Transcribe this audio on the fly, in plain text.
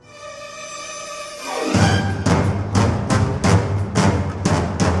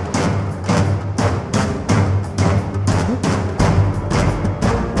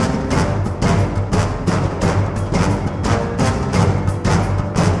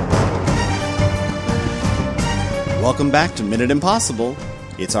Welcome back to Minute Impossible.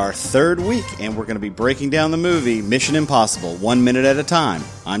 It's our third week, and we're going to be breaking down the movie Mission Impossible, 1 minute at a time.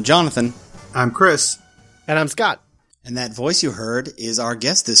 I'm Jonathan. I'm Chris. And I'm Scott. And that voice you heard is our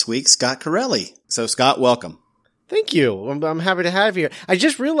guest this week, Scott Corelli. So, Scott, welcome. Thank you. I'm happy to have you here. I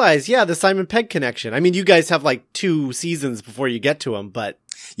just realized, the Simon Pegg connection. I mean, you guys have like 2 seasons before you get to him, but...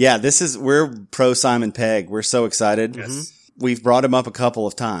 Yeah, we're pro Simon Pegg. We're so excited. Yes. We've brought him up a couple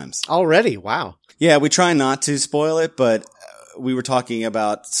of times. Already? Wow. Yeah, we try not to spoil it, but we were talking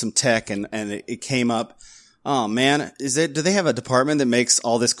about some tech and it came up. Oh man, do they have a department that makes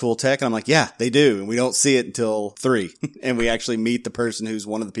all this cool tech? And I'm like, yeah, they do. And we don't see it until 3. And we actually meet the person who's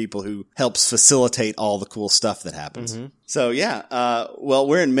one of the people who helps facilitate all the cool stuff that happens. Mm-hmm. So yeah, well,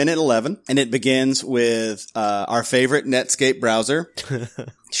 we're in minute 11 and it begins with, our favorite Netscape browser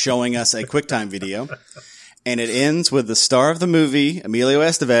showing us a QuickTime video. And it ends with the star of the movie, Emilio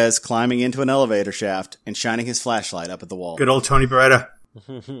Estevez, climbing into an elevator shaft and shining his flashlight up at the wall. Good old Tony Beretta.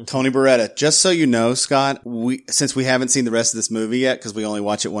 Tony Beretta. Just so you know, Scott, since we haven't seen the rest of this movie yet, because we only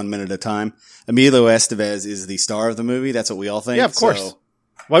watch it 1 minute at a time, Emilio Estevez is the star of the movie. That's what we all think. Yeah, of course. So,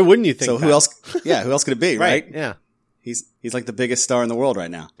 why wouldn't you think so? that? Who else? Yeah, who else could it be? Right? Yeah. He's like the biggest star in the world right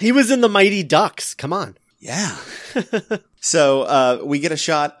now. He was in the Mighty Ducks. Come on. Yeah. So, we get a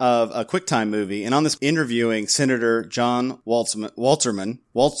shot of a QuickTime movie, and on this interviewing Senator John Waltzer,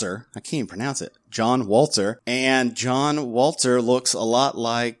 I can't even pronounce it, John Waltzer, and John Waltzer looks a lot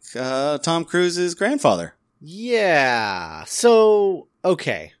like, Tom Cruise's grandfather. Yeah. So,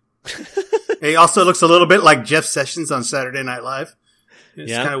 okay. He also looks a little bit like Jeff Sessions on Saturday Night Live.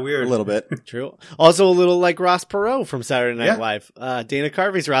 It's kind of weird. A little bit. True. Also a little like Ross Perot from Saturday Night Live. Dana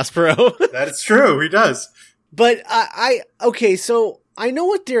Carvey's Ross Perot. That is true. He does. But okay, so I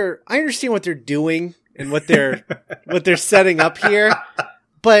understand what they're doing and what they're setting up here.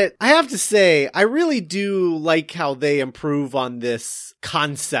 But I have to say, I really do like how they improve on this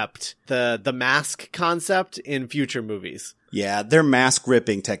concept, the mask concept in future movies. Yeah, their mask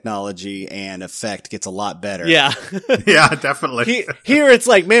ripping technology and effect gets a lot better. Yeah. Yeah, definitely. Here it's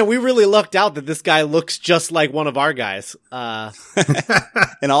like, man, we really lucked out that this guy looks just like one of our guys.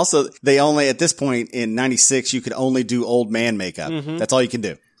 And also, they only, at this point in 96, you could only do old man makeup. Mm-hmm. That's all you can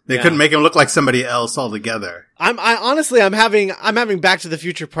do. They couldn't make him look like somebody else altogether. I'm having Back to the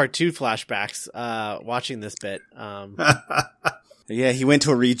Future Part 2 flashbacks, watching this bit. Yeah, he went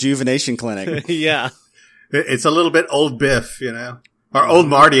to a rejuvenation clinic. Yeah. It's a little bit old Biff, you know? Or old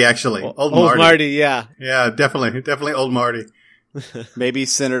Marty, actually. Old Marty, yeah. Yeah, definitely old Marty. Maybe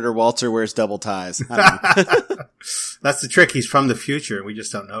Senator Walter wears double ties. I don't know. That's the trick. He's from the future. We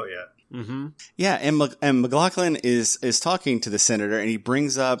just don't know it yet. Mm-hmm. Yeah, and McLaughlin is talking to the senator, and he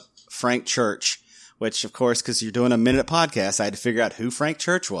brings up Frank Church, which, of course, because you're doing a minute podcast, I had to figure out who Frank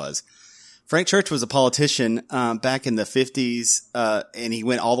Church was. Frank Church was a politician back in the 50s, and he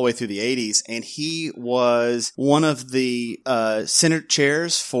went all the way through the 80s, and he was one of the Senate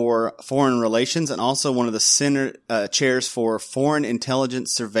chairs for Foreign Relations and also one of the Senate chairs for Foreign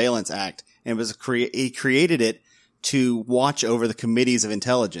Intelligence Surveillance Act, and he created it to watch over the committees of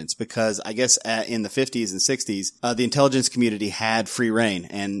intelligence because I guess in the 50s and 60s, the intelligence community had free reign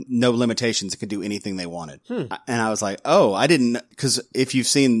and no limitations. It could do anything they wanted. And I was like, oh, I didn't, because if you've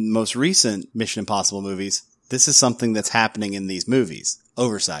seen the most recent Mission Impossible movies, this is something that's happening in these movies.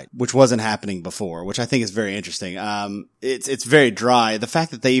 Oversight, which wasn't happening before, which I think is very interesting. It's very dry. The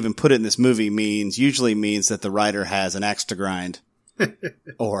fact that they even put it in this movie usually means that the writer has an axe to grind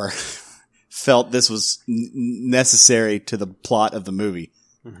or felt this was necessary to the plot of the movie.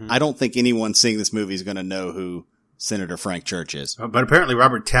 Mm-hmm. I don't think anyone seeing this movie is going to know who Senator Frank Church is. But apparently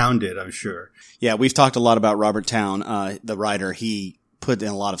Robert Towne did, I'm sure. Yeah, we've talked a lot about Robert Towne, the writer. He put in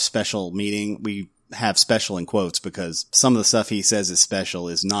a lot of special meaning. We have special in quotes because some of the stuff he says is special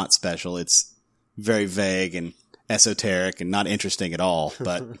is not special. It's very vague and esoteric and not interesting at all.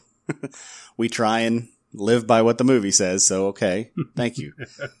 But we try and live by what the movie says. So, okay. Thank you.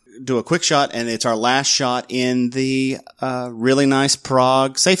 Do a quick shot, and it's our last shot in the really nice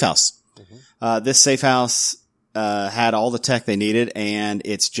Prague safe house. Mm-hmm. This safe house had all the tech they needed, and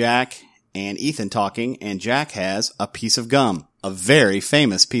it's Jack and Ethan talking, and Jack has a piece of gum, a very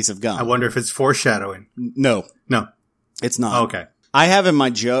famous piece of gum. I wonder if it's foreshadowing. No, it's not. Oh, okay. I have in my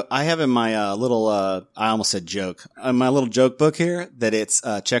little I almost said joke, my little joke book here that it's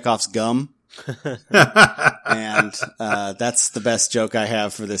Chekhov's gum. And that's the best joke I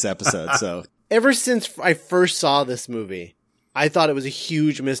have for this episode. So ever since I first saw this movie, I thought it was a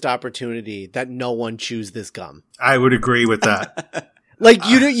huge missed opportunity that no one chews this gum. I would agree with that. Like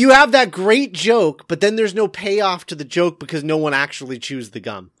you have that great joke, but then there's no payoff to the joke because no one actually chews the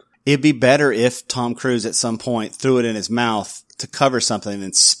gum. It'd be better if Tom Cruise at some point threw it in his mouth to cover something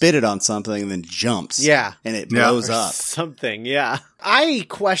and spit it on something and then jumps. Yeah. And it blows up. Something, yeah. I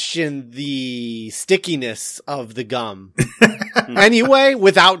question the stickiness of the gum. Anyway,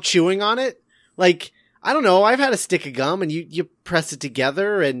 without chewing on it. Like, I don't know, I've had a stick of gum and you press it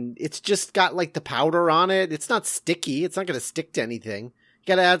together and it's just got like the powder on it. It's not sticky. It's not going to stick to anything. You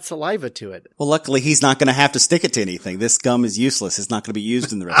got to add saliva to it. Well, luckily he's not going to have to stick it to anything. This gum is useless. It's not going to be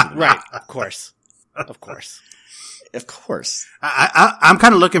used in the rest of the movie. Right. Of course. Of course. Of course. I'm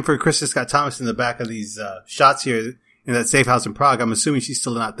kind of looking for Kristen Scott Thomas in the back of these shots here in that safe house in Prague. I'm assuming she's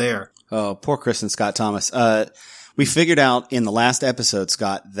still not there. Oh, poor Kristen Scott Thomas. We figured out in the last episode,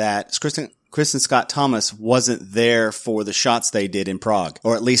 Scott, that Kristen Scott Thomas wasn't there for the shots they did in Prague,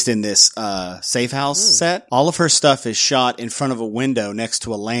 or at least in this safe house set. All of her stuff is shot in front of a window next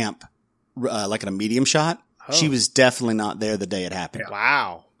to a lamp, like in a medium shot. Oh. She was definitely not there the day it happened. Yeah.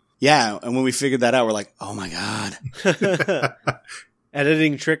 Wow. Yeah, and when we figured that out, we're like, oh my God.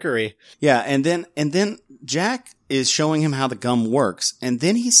 Editing trickery. Yeah, and then Jack is showing him how the gum works, and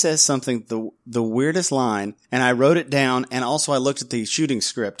then he says something, the weirdest line, and I wrote it down, and also I looked at the shooting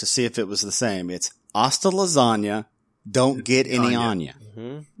script to see if it was the same. It's hasta lasagna, don't get any on ya.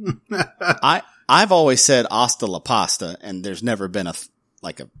 Mm-hmm. I've always said hasta la pasta, and there's never been a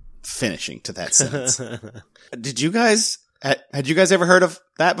finishing to that sentence. Had you guys ever heard of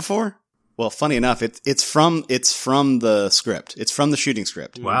that before? Well, funny enough, it's from the script. It's from the shooting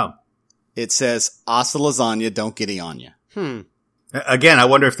script. Wow. It says, hasta lasagna, don't get any on ya. Again, I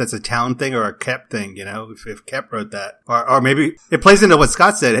wonder if that's a town thing or a Kep thing, you know, if Kep wrote that. Or maybe it plays into what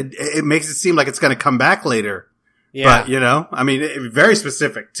Scott said. It makes it seem like it's going to come back later. Yeah. But, you know, I mean, very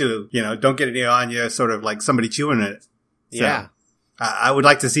specific to, you know, don't get any on you, sort of like somebody chewing it. So, yeah. I would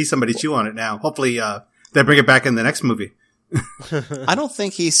like to see somebody chew on it now. Hopefully, they bring it back in the next movie. I don't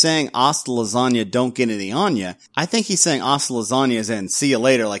think he's saying hasta lasagna, don't get any on ya. I think he's saying hasta lasagna as in see you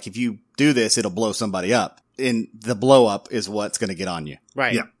later. Like if you do this, it'll blow somebody up. And the blow up is what's going to get on you.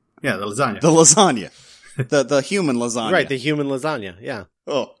 Right. Yeah. Yeah. The lasagna. The lasagna. the human lasagna. Right. The human lasagna. Yeah.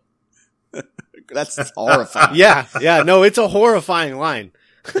 Oh, that's horrifying. Yeah. Yeah. No, it's a horrifying line.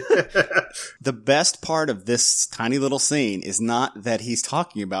 The best part of this tiny little scene is not that he's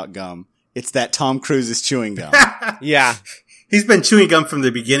talking about gum. It's that Tom Cruise is chewing gum. Yeah. He's been chewing gum from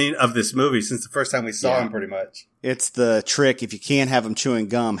the beginning of this movie since the first time we saw him, pretty much. It's the trick. If you can't have him chewing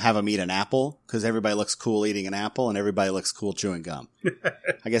gum, have him eat an apple, because everybody looks cool eating an apple and everybody looks cool chewing gum.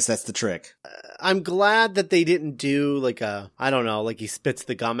 I guess that's the trick. I'm glad that they didn't do like he spits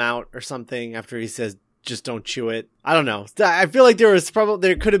the gum out or something after he says, just don't chew it. I don't know. I feel like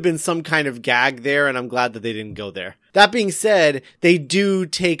there could have been some kind of gag there, and I'm glad that they didn't go there. That being said, they do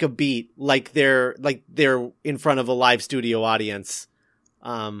take a beat like they're in front of a live studio audience,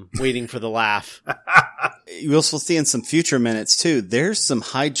 waiting for the laugh. You also see in some future minutes too, there's some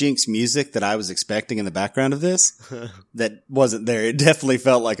hijinks music that I was expecting in the background of this that wasn't there. It definitely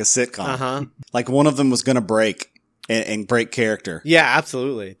felt like a sitcom. Uh-huh. Like one of them was going to break. And break character. Yeah,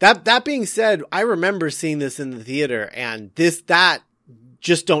 absolutely. That being said, I remember seeing this in the theater, and that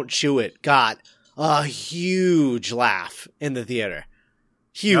just don't chew it got a huge laugh in the theater.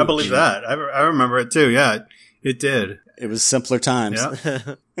 Huge. I believe that. I remember it too. Yeah, it did. It was simpler times.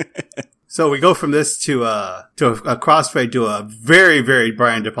 Yeah. So we go from this to a crossfade to a very, very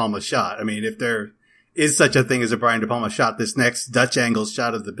Brian De Palma shot. I mean, if there is such a thing as a Brian De Palma shot, this next Dutch angle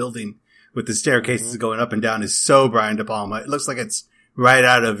shot of the building with the staircases going up and down is so Brian De Palma. It looks like it's right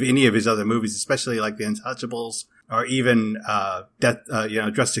out of any of his other movies, especially like The Untouchables or even,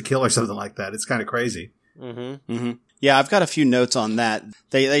 Dressed to Kill or something like that. It's kind of crazy. Mm-hmm. Mm-hmm. Yeah, I've got a few notes on that.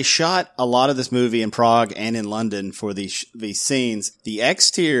 They shot a lot of this movie in Prague and in London for these scenes. The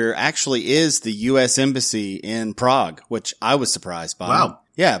exterior actually is the U.S. Embassy in Prague, which I was surprised by. Wow.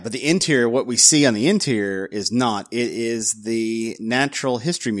 Yeah, but the interior, what we see on the interior is not. It is the Natural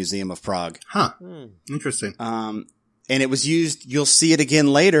History Museum of Prague. Huh. Interesting. And it was used, you'll see it again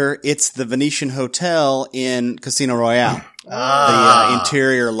later. It's the Venetian Hotel in Casino Royale. The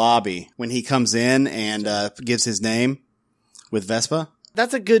interior lobby when he comes in and gives his name with Vespa.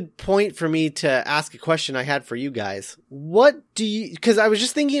 That's a good point for me to ask a question I had for you guys. Because I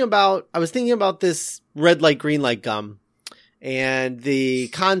was thinking about this red light, green light gum. And the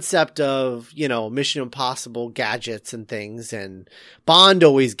concept of, Mission Impossible gadgets and things, and Bond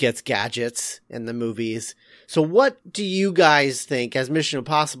always gets gadgets in the movies. So what do you guys think, as Mission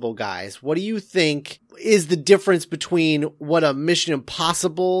Impossible guys, what do you think is the difference between what a Mission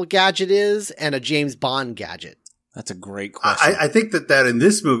Impossible gadget is and a James Bond gadget? That's a great question. I think that in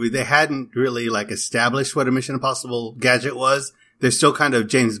this movie, they hadn't really established what a Mission Impossible gadget was. they're still kind of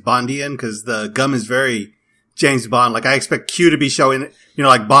James Bondian because the gum is very James Bond. Like I expect Q to be showing,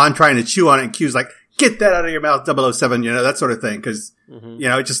 like Bond trying to chew on it and Q's like, get that out of your mouth, 007, that sort of thing. Cause,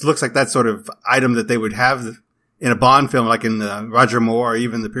 it just looks like that sort of item that they would have in a Bond film, like in the Roger Moore or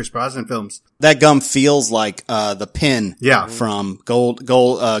even the Pierce Brosnan films. That gum feels like, the pin. Yeah. From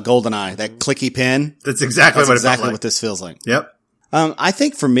GoldenEye, that clicky pin. That's exactly what this feels like. Yep. I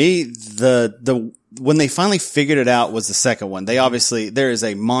think for me, when they finally figured it out was the second one. There is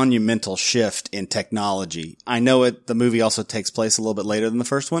a monumental shift in technology. I know the movie also takes place a little bit later than the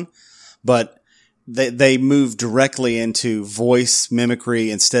first one, but they move directly into voice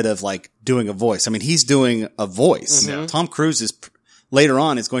mimicry instead of like doing a voice. I mean, he's doing a voice. Mm-hmm. Tom Cruise later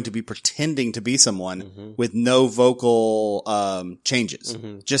on is going to be pretending to be someone with no vocal, changes.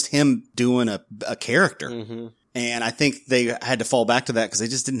 Just him doing a character. And I think they had to fall back to that because they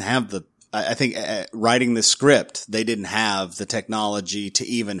just didn't have I think writing the script, they didn't have the technology to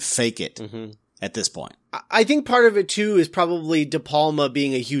even fake it at this point. I think part of it too is probably De Palma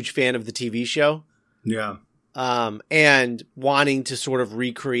being a huge fan of the TV show. Yeah. And wanting to sort of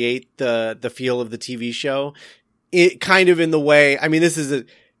recreate the feel of the TV show. It kind of in the way, I mean, this is a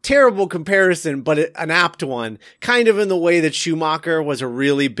terrible comparison, but an apt one, kind of in the way that Schumacher was a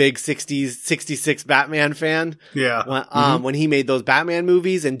really big 60s, 66 Batman fan. Yeah. When he made those Batman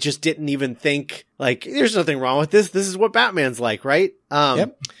movies and just didn't even think like, there's nothing wrong with this. This is what Batman's like, right?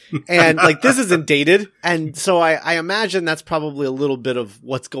 Yep. And like, this isn't dated. And so I imagine that's probably a little bit of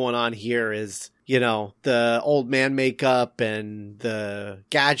what's going on here is, the old man makeup and the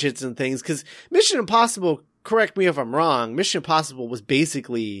gadgets and things. Cause Mission Impossible, correct me if I'm wrong, Mission Impossible was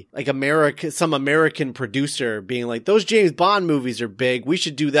basically like some American producer being like, those James Bond movies are big. We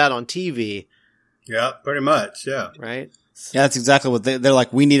should do that on TV. Yeah, pretty much. Yeah. Right. Yeah, that's exactly what they're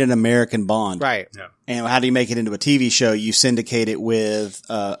like. We need an American Bond. Right. Yeah. And how do you make it into a TV show? You syndicate it with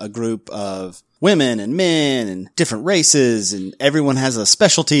a group of women and men and different races, and everyone has a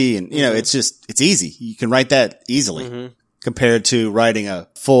specialty. And, it's easy. You can write that easily compared to writing a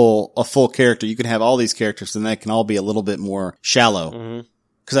full character. You can have all these characters and that can all be a little bit more shallow.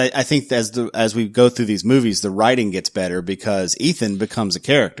 Because I think as we go through these movies, the writing gets better because Ethan becomes a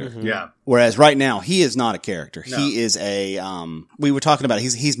character. Yeah. Whereas right now, he is not a character. No. He is we were talking about it.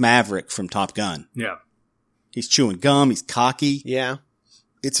 He's Maverick from Top Gun. Yeah. He's chewing gum. He's cocky. Yeah.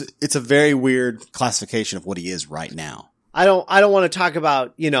 It's a very weird classification of what he is right now. I don't want to talk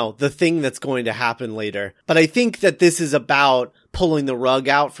about, the thing that's going to happen later, but I think that this is about pulling the rug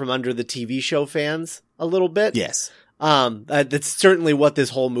out from under the TV show fans a little bit. Yes. That's certainly what this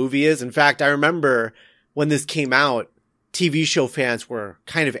whole movie is. In fact, I remember when this came out, TV show fans were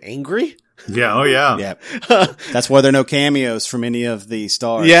kind of angry. Yeah. Oh, yeah. Yeah. That's why there are no cameos from any of the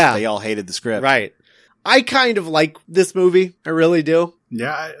stars. Yeah. They all hated the script. Right. I kind of like this movie. I really do.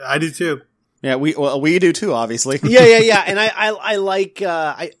 Yeah, I do too. Yeah, we do too, obviously. Yeah. And I like,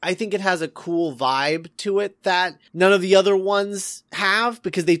 I think it has a cool vibe to it that none of the other ones have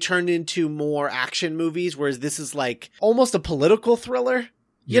because they turned into more action movies, whereas this is like almost a political thriller,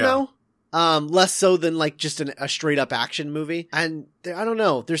 you know? Less so than like just a straight up action movie. And I don't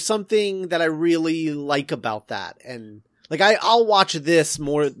know, there's something that I really like about that. And like, I'll watch this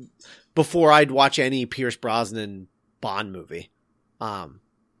more before I'd watch any Pierce Brosnan Bond movie.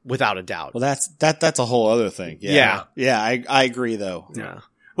 Without a doubt. Well, that's a whole other thing. Yeah. Yeah, I agree though. Yeah.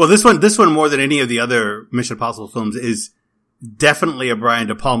 Well, this one more than any of the other Mission Impossible films is definitely a Brian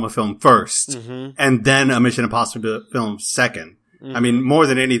De Palma film first, and then a Mission Impossible film second. I mean, more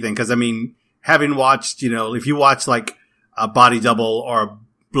than anything, because I mean, having watched, if you watch like a Body Double or a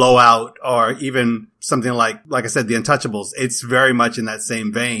Blowout or even something like I said, The Untouchables, it's very much in that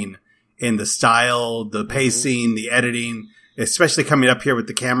same vein in the style, the pacing, the editing. Especially coming up here with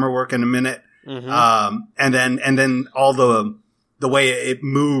the camera work in a minute. And then all the way it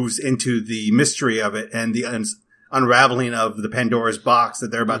moves into the mystery of it and the unraveling of the Pandora's box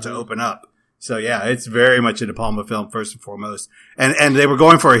that they're about to open up. So yeah, it's very much a De Palma film first and foremost. And they were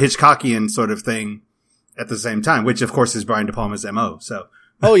going for a Hitchcockian sort of thing at the same time, which of course is Brian De Palma's MO. So.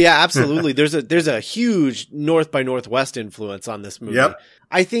 Oh yeah, absolutely. There's a huge North by Northwest influence on this movie. Yep.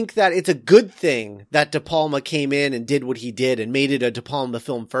 I think that it's a good thing that De Palma came in and did what he did and made it a De Palma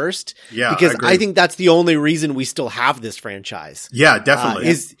film first. Yeah, because I think that's the only reason we still have this franchise. Yeah,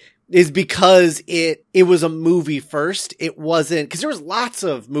 definitely. Is because it was a movie first. It wasn't, cause there was lots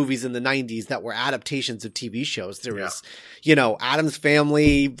of movies in the 90s that were adaptations of TV shows. There was, Addams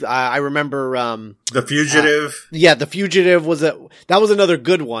Family. I remember, The Fugitive. The Fugitive that was another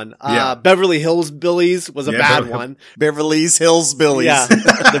good one. Beverly Hills Billies was a bad one. Beverly Hills Billies. Yeah.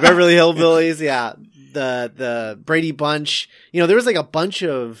 The Beverly Hillbillies. Yeah. the Brady Bunch. There was like a bunch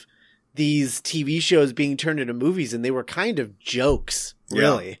of these TV shows being turned into movies, and they were kind of jokes,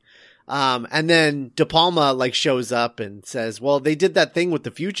 really. Yeah. And then De Palma like shows up and says, well, they did that thing with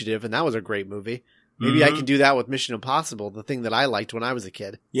The Fugitive, and that was a great movie. Maybe I can do that with Mission Impossible, the thing that I liked when I was a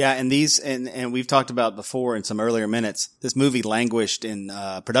kid. Yeah, and and we've talked about before in some earlier minutes, this movie languished in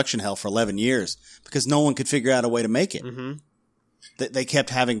production hell for 11 years because no one could figure out a way to make it. Mm-hmm. They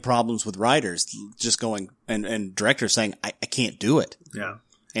kept having problems with writers just going and directors saying, I can't do it. Yeah.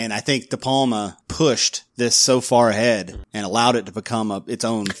 And I think De Palma pushed this so far ahead and allowed it to become its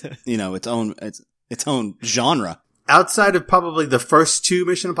own, its own genre. Outside of probably the first two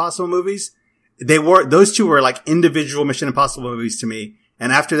Mission Impossible movies, those two were like individual Mission Impossible movies to me.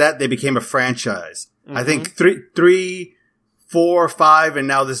 And after that, they became a franchise. Mm-hmm. I think 3, 4, 5, and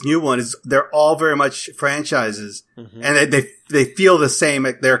now this new one they're all very much franchises. Mm-hmm. And they feel the same,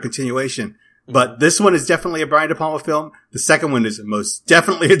 like they're a continuation. Mm-hmm. But this one is definitely a Brian De Palma film. The second one is most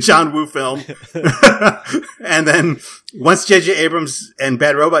definitely a John Woo film. And then once J.J. Abrams and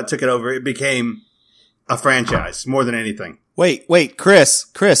Bad Robot took it over, it became a franchise more than anything. Wait, Chris,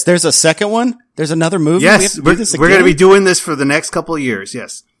 there's a second one? There's another movie? Yes, we're going to be doing this for the next couple of years,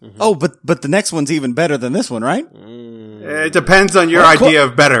 yes. Mm-hmm. Oh, but the next one's even better than this one, right? It depends on your idea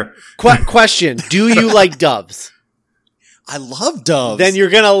of better. Question, do you like doves? I love doves. Then you're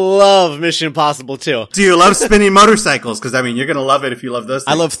going to love Mission Impossible 2. Do you love spinning motorcycles? Because, you're going to love it if you love those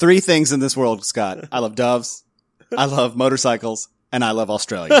things. I love 3 things in this world, Scott. I love doves, I love motorcycles, and I love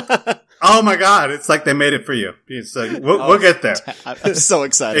Australia. Oh my God. It's like they made it for you. It's like, we'll get there. I'm so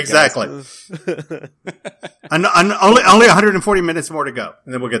excited. Exactly. and only 140 minutes more to go,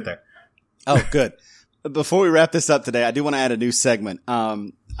 and then we'll get there. Oh, good. Before we wrap this up today, I do want to add a new segment.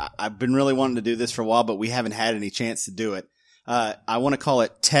 I've been really wanting to do this for a while, but we haven't had any chance to do it. I want to call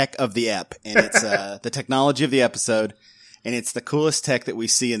it Tech of the Ep, and it's the technology of the episode, and it's the coolest tech that we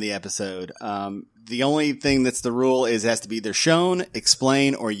see in the episode. The only thing that's the rule is it has to be either shown,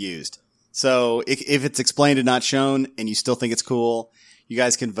 explained, or used. So if it's explained and not shown and you still think it's cool, you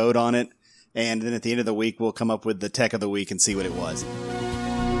guys can vote on it. And then at the end of the week, we'll come up with the tech of the week and see what it was.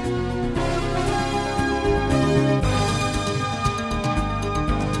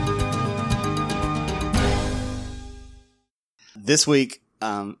 This week,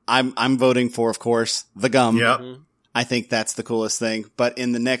 I'm voting for, of course, the gum. Yep. Mm-hmm. I think that's the coolest thing. But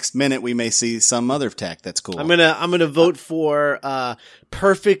in the next minute, we may see some other tech that's cool. I'm gonna vote for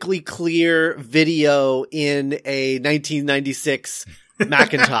perfectly clear video in a 1996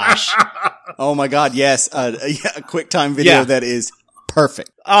 Macintosh. Oh my God! Yes, a QuickTime video that is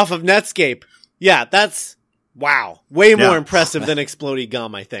perfect off of Netscape. Yeah, that's wow, way more impressive than Explodey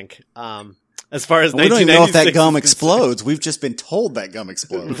Gum. I think. As far as we don't even know if that gum explodes. We've just been told that gum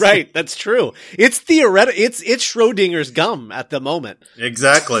explodes. Right, that's true. It's theoretical. It's Schrodinger's gum at the moment.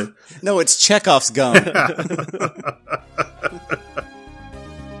 Exactly. No, it's Chekhov's gum.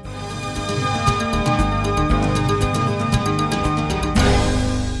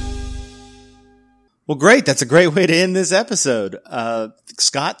 Well, great. That's a great way to end this episode.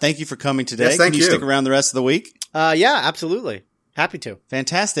 Scott, thank you for coming today. Yes, thank you. Can you stick around the rest of the week? Yeah, absolutely. Happy to.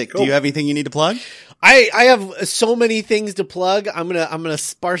 Fantastic. Cool. Do you have anything you need to plug? I have so many things to plug. I'm gonna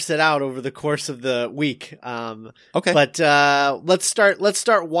sparse it out over the course of the week. Okay. But let's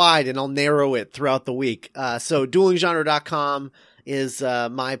start wide, and I'll narrow it throughout the week. So duelinggenre.com is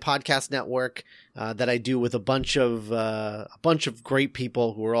my podcast network that I do with a bunch of great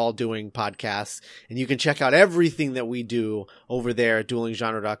people who are all doing podcasts, and you can check out everything that we do over there at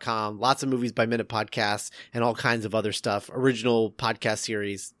duelinggenre.com. Lots of Movies by Minute podcasts and all kinds of other stuff, original podcast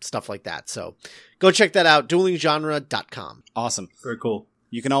series, stuff like that. So go check that out, duelinggenre.com. Awesome. Very cool.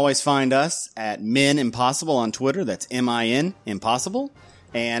 You can always find us at Min Impossible on Twitter. That's MIN Impossible.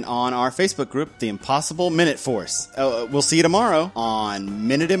 And on our Facebook group, The Impossible Minute Force. We'll see you tomorrow on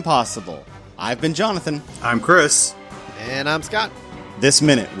Minute Impossible. I've been Jonathan. I'm Chris. And I'm Scott. This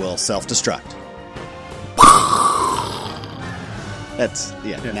minute will self-destruct.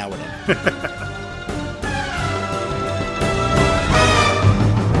 Now we're done.